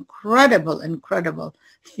just an incredible, incredible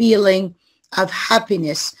feeling of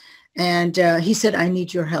happiness. And he said, I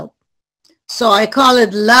need your help. So I call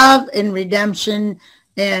it love and redemption.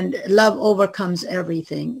 And love overcomes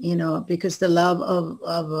everything, you know, because the love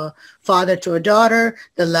of a father to a daughter,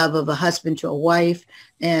 the love of a husband to a wife.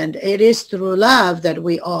 And it is through love that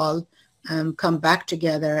we all come back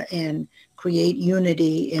together and create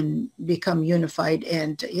unity and become unified.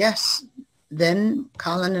 And yes, then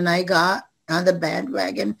Colin and I got on the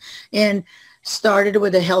bandwagon and started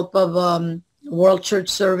with the help of World Church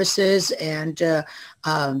Services and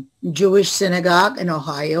Jewish Synagogue in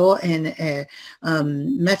Ohio, and a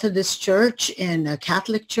Methodist Church and a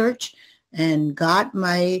Catholic Church, and got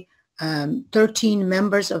my 13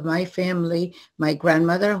 members of my family, my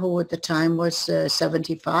grandmother, who at the time was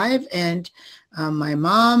 75, and my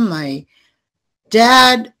mom, my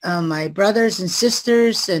dad, my brothers and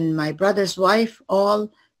sisters, and my brother's wife,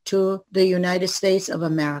 all to the United States of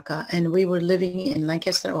America. And we were living in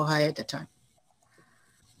Lancaster, Ohio at the time.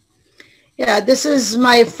 Yeah, this is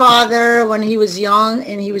my father when he was young,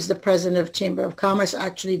 and he was the president of Chamber of Commerce.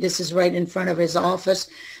 Actually, this is right in front of his office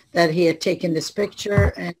that he had taken this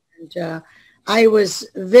picture. And I was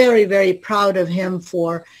very, very proud of him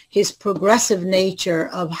for his progressive nature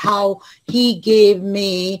of how he gave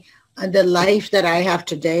me the life that I have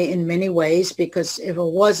today in many ways, because if it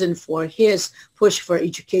wasn't for his push for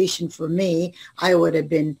education for me, I would have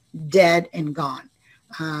been dead and gone.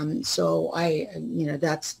 So you know,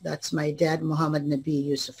 that's my dad, Muhammad Nabi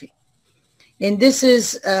Yusufi. And this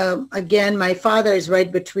is, again, my father is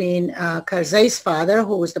right between Karzai's father,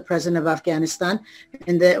 who was the president of Afghanistan,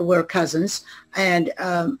 and we're cousins, and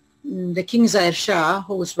the King Zahir Shah,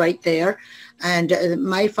 who was right there. And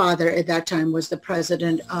my father at that time was the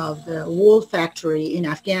president of the wool factory in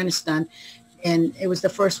Afghanistan. And it was the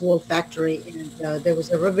first wool factory. And there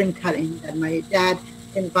was a ribbon cutting that my dad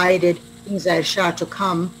invited King Zahir Shah to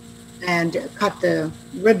come and cut the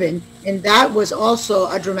ribbon. And that was also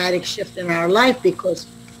a dramatic shift in our life, because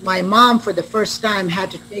my mom, for the first time,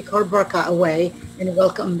 had to take her burqa away and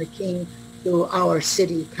welcome the king to our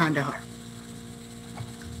city, Kandahar.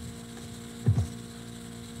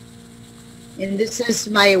 And this is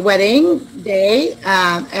my wedding day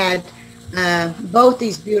at both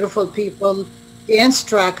these beautiful people, Dan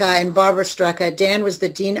Straka and Barbara Straka. Dan was the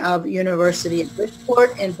dean of University at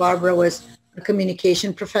Bridgeport, and Barbara was a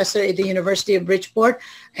communication professor at the University of Bridgeport.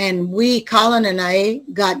 And Colin and I,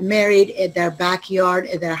 got married at their backyard,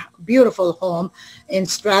 at their beautiful home in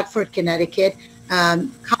Stratford, Connecticut.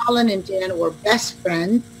 Colin and Dan were best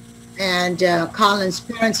friends, and Colin's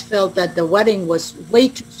parents felt that the wedding was way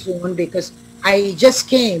too soon, because I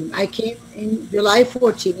came in July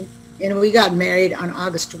 14th, and we got married on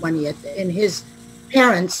August 20th. And his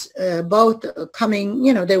parents, both coming,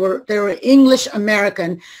 you know, they were English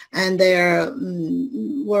American, and they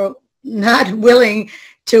were not willing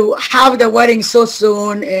to have the wedding so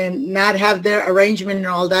soon and not have their arrangement and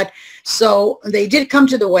all that. So they did come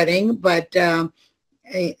to the wedding, but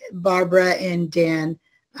Barbara and Dan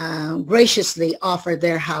graciously offered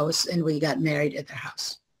their house, and we got married at their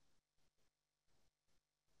house.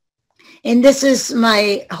 And this is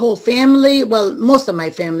my whole family. Well, most of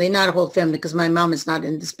my family, not a whole family because my mom is not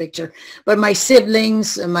in this picture, but my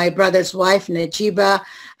siblings, my brother's wife, Najiba,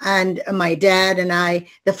 and my dad and I,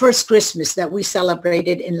 the first Christmas that we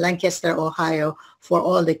celebrated in Lancaster, Ohio, for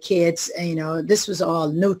all the kids. You know, this was all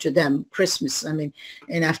new to them, Christmas. I mean,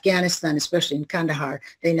 in Afghanistan, especially in Kandahar,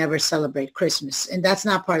 they never celebrate Christmas. And that's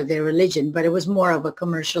not part of their religion, but it was more of a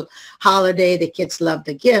commercial holiday. The kids loved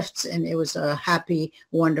the gifts, and it was a happy,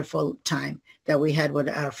 wonderful time that we had with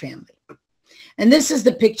our family. And this is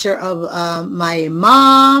the picture of my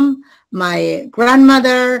mom, my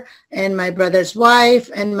grandmother, and my brother's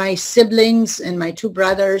wife, and my siblings, and my two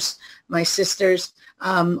brothers, my sisters,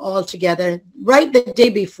 all together right the day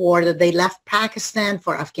before that they left Pakistan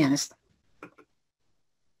for Afghanistan.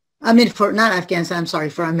 I mean, for not Afghanistan, I'm sorry,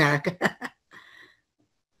 for America.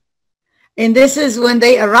 And this is when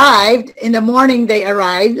they arrived. In the morning they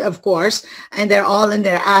arrived, of course, and they're all in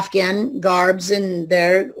their Afghan garbs and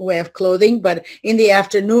their way of clothing. But in the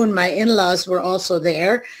afternoon, my in-laws were also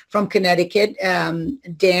there from Connecticut,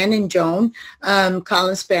 Dan and Joan,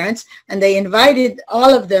 Colin's parents, and they invited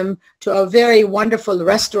all of them to a very wonderful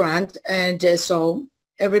restaurant. And so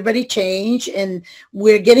everybody changed, and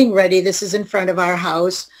we're getting ready. This is in front of our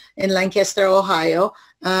house in Lancaster, Ohio,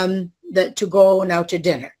 to go now to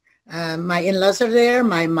dinner. My in-laws are there,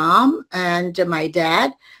 my mom and my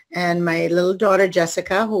dad, and my little daughter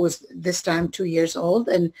Jessica, who was this time 2 years old,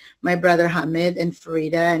 and my brother Hamid and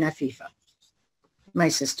Farida and Afifa, my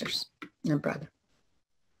sisters and brother.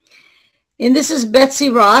 And this is Betsy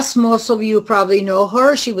Ross. Most of you probably know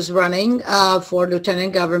her. She was running for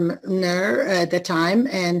lieutenant governor at the time,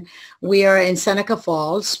 and we are in Seneca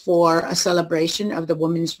Falls for a celebration of the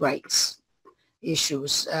women's rights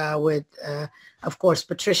issues with of course,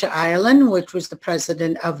 Patricia Ireland, which was the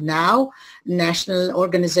president of NOW, National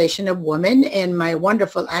Organization of Women, and my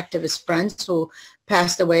wonderful activist friends who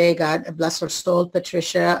passed away, God bless her soul,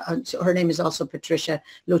 Patricia, her name is also Patricia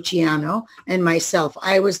Luciano, and myself.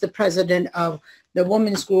 I was the president of the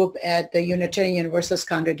women's group at the Unitarian Universalist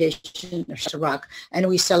Congregation of Iraq, and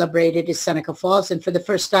we celebrated in Seneca Falls, and for the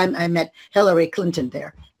first time I met Hillary Clinton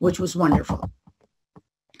there, which was wonderful.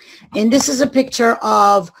 And this is a picture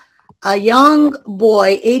of a young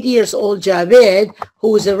boy, 8 years old, Javed,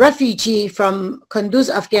 who is a refugee from Kunduz,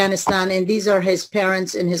 Afghanistan, and these are his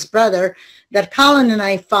parents and his brother, that Colin and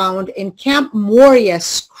I found in Camp Moria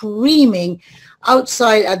screaming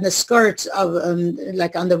outside on the skirts of,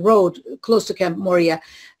 like on the road close to Camp Moria,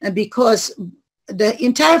 and because the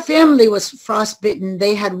entire family was frostbitten.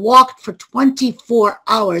 They had walked for 24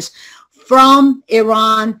 hours from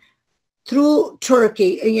Iran through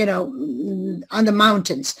Turkey, you know, on the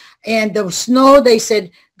mountains. And the snow, they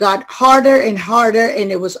said, got harder and harder,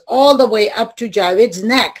 and it was all the way up to Javed's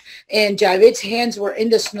neck. And Javed's hands were in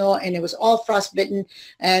the snow, and it was all frostbitten.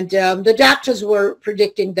 And the doctors were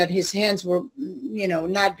predicting that his hands were, you know,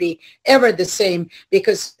 not be ever the same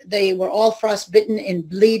because they were all frostbitten and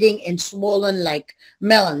bleeding and swollen like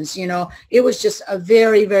melons, you know. It was just a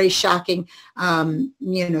very, very shocking,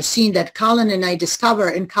 you know, scene that Colin and I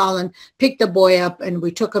discovered. And Colin picked the boy up, and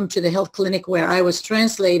we took him to the health clinic where I was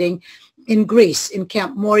translating in Greece, in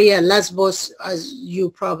Camp Moria, Lesbos. As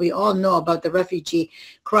you probably all know about the refugee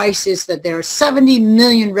crisis, that there are 70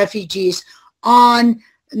 million refugees on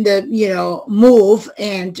the, you know, move,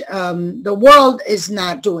 and the world is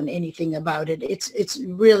not doing anything about it. It's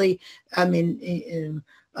really, I mean,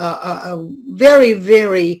 a very,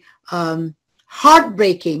 very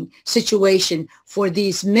heartbreaking situation for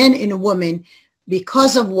these men and women,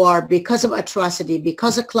 because of war, because of atrocity,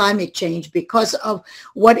 because of climate change, because of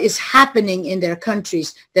what is happening in their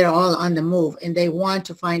countries. They're all on the move, and they want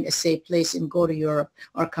to find a safe place and go to Europe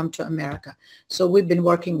or come to America. So we've been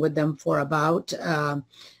working with them for about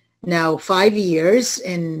now 5 years,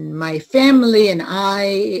 and my family and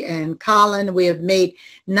I and Colin, we have made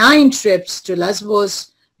 9 trips to Lesbos,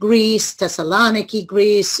 Greece, Thessaloniki,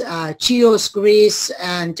 Greece, Chios, Greece,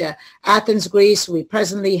 and Athens, Greece. We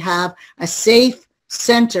presently have a safe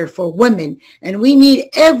center for women, and we need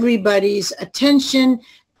everybody's attention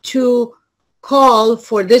to call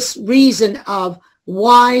for this reason of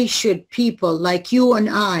why should people like you and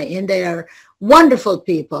I, and they are wonderful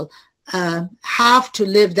people, have to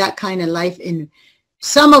live that kind of life. And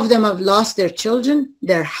some of them have lost their children,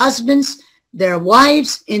 their husbands, their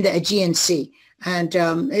wives in the Aegean Sea. And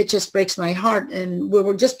it just breaks my heart. And we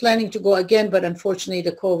were just planning to go again, but unfortunately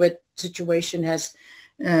the COVID situation has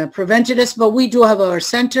prevented us. But we do have our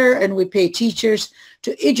center, and we pay teachers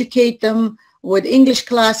to educate them with English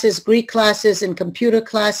classes, Greek classes, and computer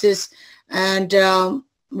classes. And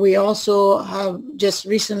we also have just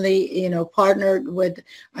recently, partnered with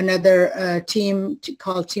another team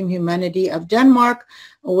called Team Humanity of Denmark,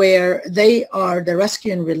 where they are the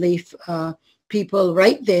rescue and relief people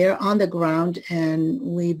right there on the ground. And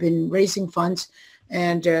we've been raising funds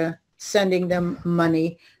and sending them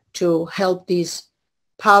money to help these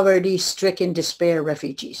poverty-stricken, despair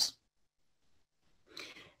refugees.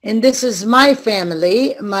 And this is my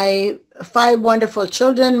family, my 5 wonderful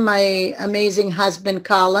children, my amazing husband,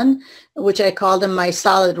 Colin, which I call him my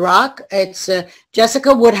solid rock. It's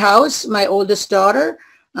Jessica Woodhouse, my oldest daughter,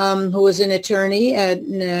 who is an attorney at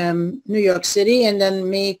New York City, and then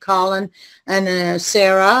me, Colin, and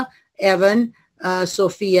Sarah, Evan,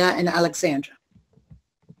 Sophia, and Alexandra.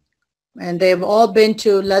 And they've all been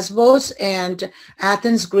to Lesbos and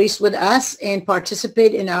Athens, Greece with us and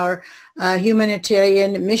participate in our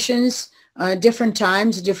humanitarian missions, different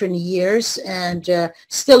times, different years, and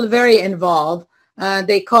still very involved.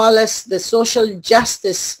 They call us the social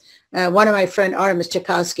justice, one of my friend, Artemis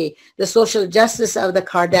Tchaikovsky, the social justice of the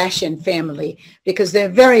Kardashian family, because they're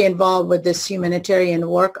very involved with this humanitarian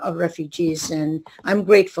work of refugees, and I'm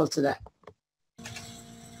grateful to that.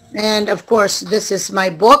 And of course, this is my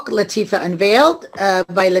book, Latifa Unveiled,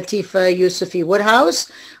 by Latifa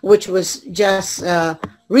Woodhouse, which was just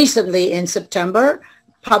recently in September,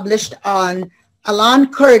 published on Alan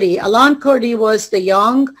Kurdi. Alan Kurdi was the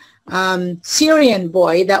young Syrian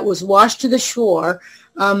boy that was washed to the shore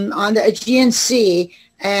on the Aegean Sea,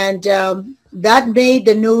 and that made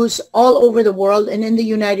the news all over the world and in the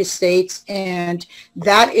United States, and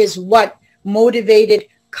that is what motivated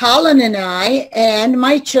Colin and I and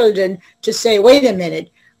my children to say, wait a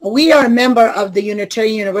minute, we are a member of the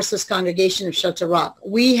Unitarian Universalist Congregation of Shelter Rock.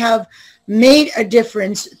 We have made a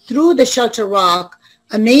difference through the Shelter Rock,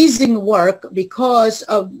 amazing work because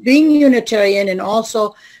of being Unitarian, and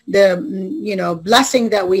also the blessing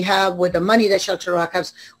that we have with the money that Shelter Rock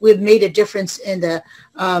has. We've made a difference in the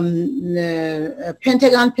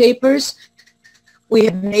Pentagon Papers. We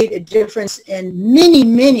have made a difference in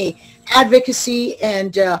many advocacy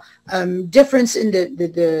and difference in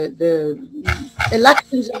the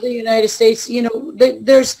elections of the United States.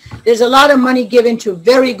 There's a lot of money given to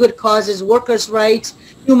very good causes, workers' rights,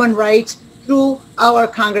 human rights, through our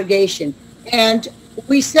congregation. And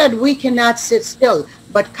we said we cannot sit still.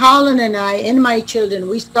 But Colin and I and my children,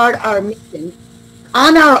 we start our mission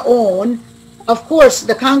on our own. Of course,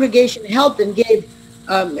 the congregation helped and gave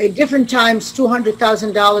at different times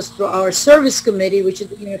 $200,000 through our service committee, which is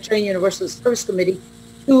the Unitarian Universalist Service Committee,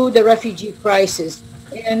 to the refugee crisis.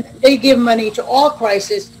 And they give money to all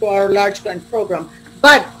crises through our large grant program.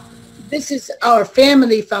 But this is our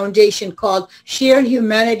family foundation called Share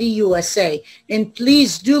Humanity USA. And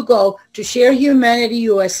please do go to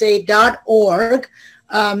sharehumanityusa.org,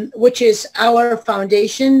 which is our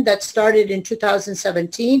foundation that started in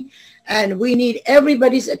 2017. And we need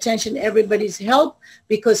everybody's attention, everybody's help,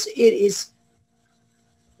 because it is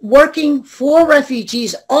working for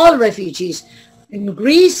refugees, all refugees, in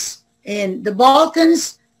Greece, in the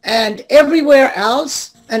Balkans, and everywhere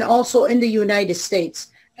else, and also in the United States.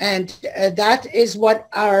 And that is what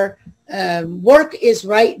our work is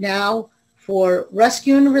right now, for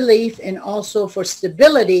rescue and relief, and also for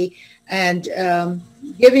stability, and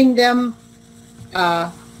giving them,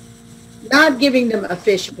 not giving them a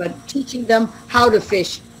fish, but teaching them how to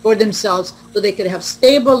fish for themselves so they could have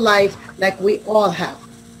stable life like we all have.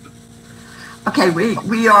 Okay,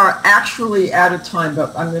 we are actually out of time,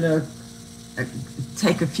 but I'm going to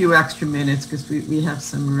take a few extra minutes because we have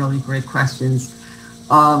some really great questions.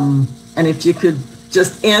 And if you could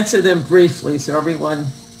just answer them briefly so everyone,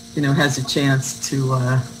 has a chance to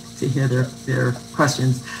hear their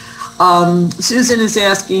questions. Susan is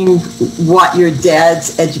asking what your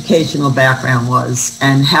dad's educational background was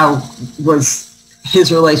and how was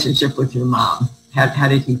his relationship with your mom. How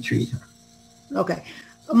did he treat her? Okay.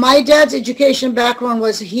 My dad's education background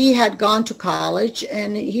was he had gone to college,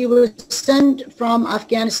 and he was sent from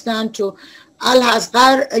Afghanistan to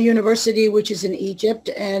Al-Azhar University, which is in Egypt,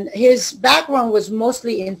 and his background was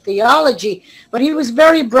mostly in theology, but he was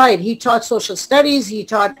very bright. He taught social studies, he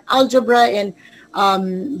taught algebra and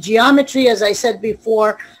geometry, as I said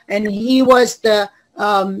before, and he was the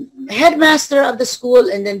headmaster of the school,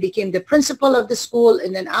 and then became the principal of the school,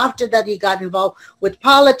 and then after that he got involved with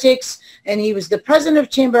politics, and he was the president of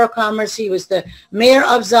Chamber of Commerce, he was the mayor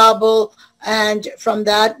of Zabul, and from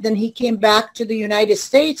that then he came back to the United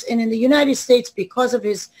States. And in the United States, because of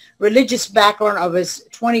his religious background of his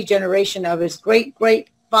 20 generation of his great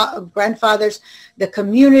grandfathers, the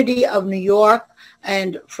community of New York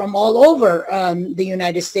And from all over the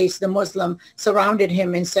United States, the Muslim surrounded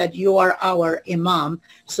him and said, "You are our imam."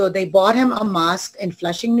 So they bought him a mosque in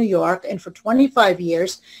Flushing, New York. And for 25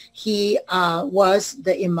 years, he was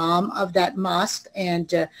the imam of that mosque and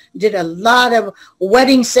did a lot of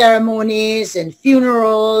wedding ceremonies and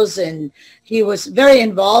funerals. And he was very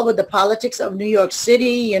involved with the politics of New York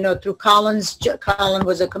City, through Collins. Collins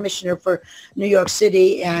was a commissioner for New York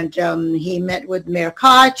City, and he met with Mayor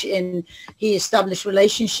Koch, and he established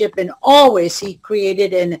relationship, and always he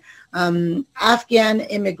created an Afghan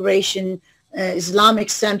immigration Islamic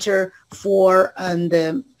center for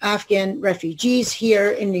the Afghan refugees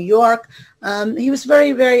here in New York. He was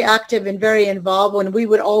very, very active and very involved when we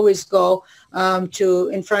would always go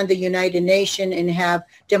in front of the United Nations and have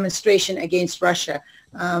demonstration against Russia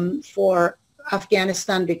for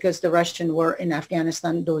Afghanistan, because the Russians were in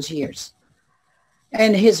Afghanistan those years.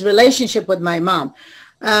 And his relationship with my mom.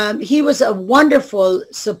 He was a wonderful,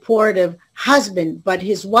 supportive husband, but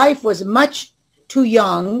his wife was much too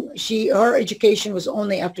young. Her education was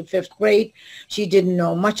only up to 5th grade. She didn't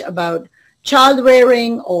know much about child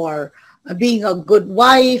rearing or being a good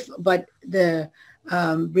wife, but the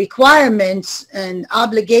requirements and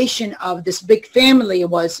obligation of this big family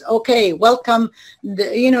was, okay, welcome.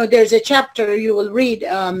 There's a chapter you will read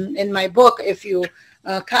in my book if you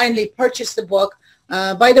kindly purchase the book.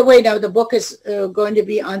 By the way, now the book is going to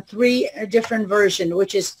be on 3 different versions,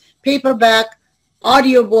 which is paperback,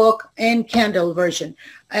 audiobook, and Kindle version.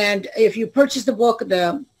 And if you purchase the book,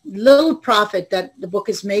 the little profit that the book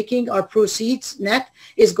is making, or proceeds net,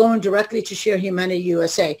 is going directly to Share Humanity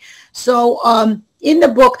USA. So in the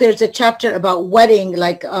book, there's a chapter about wedding,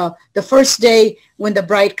 like the first day when the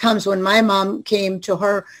bride comes. When my mom came to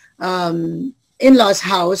her in-laws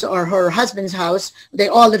house, or her husband's house, they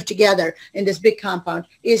all live together in this big compound,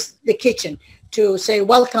 is the kitchen to say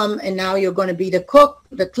welcome, and now you're going to be the cook,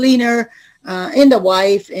 the cleaner, and the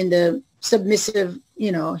wife, and the submissive,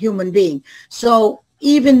 human being. So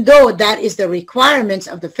even though that is the requirements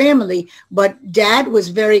of the family, but Dad was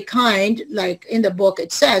very kind. Like in the book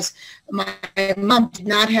it says, my mom did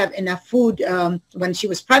not have enough food when she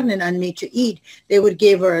was pregnant on me to eat. They would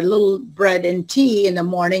give her a little bread and tea in the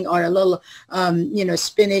morning, or a little,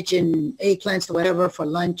 spinach and eggplants or whatever for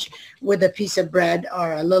lunch with a piece of bread,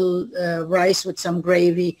 or a little rice with some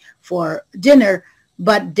gravy for dinner.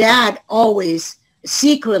 But Dad always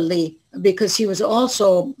secretly, because he was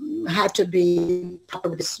also had to be part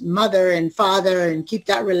of his mother and father and keep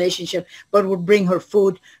that relationship, but would bring her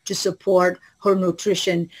food to support her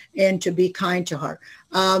nutrition and to be kind to her.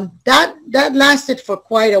 That lasted for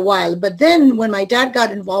quite a while. But then when my dad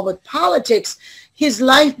got involved with politics, his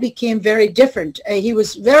life became very different. He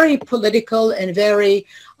was very political and very,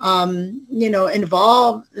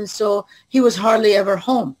 involved. And so he was hardly ever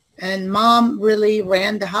home. And Mom really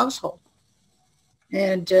ran the household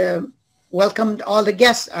and welcomed all the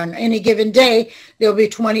guests. On any given day, there'll be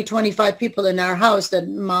 20, 25 people in our house that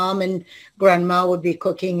Mom and Grandma would be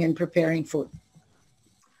cooking and preparing food.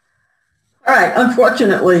 All right.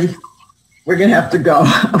 Unfortunately, we're going to have to go.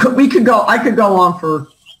 I could go on for,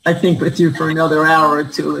 I think, with you for another hour or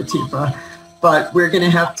two, Latifa, but we're going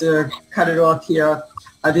to have to cut it off here.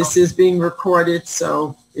 This is being recorded,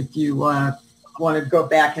 so if you want to go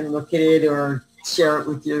back and look at it or share it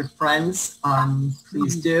with your friends,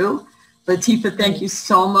 please do. Latifa, thank you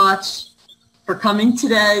so much for coming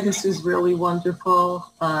today. This was really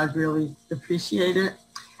wonderful. I really appreciate it.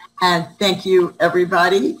 And thank you,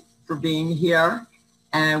 everybody, for being here.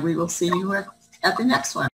 And we will see you at the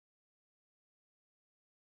next one.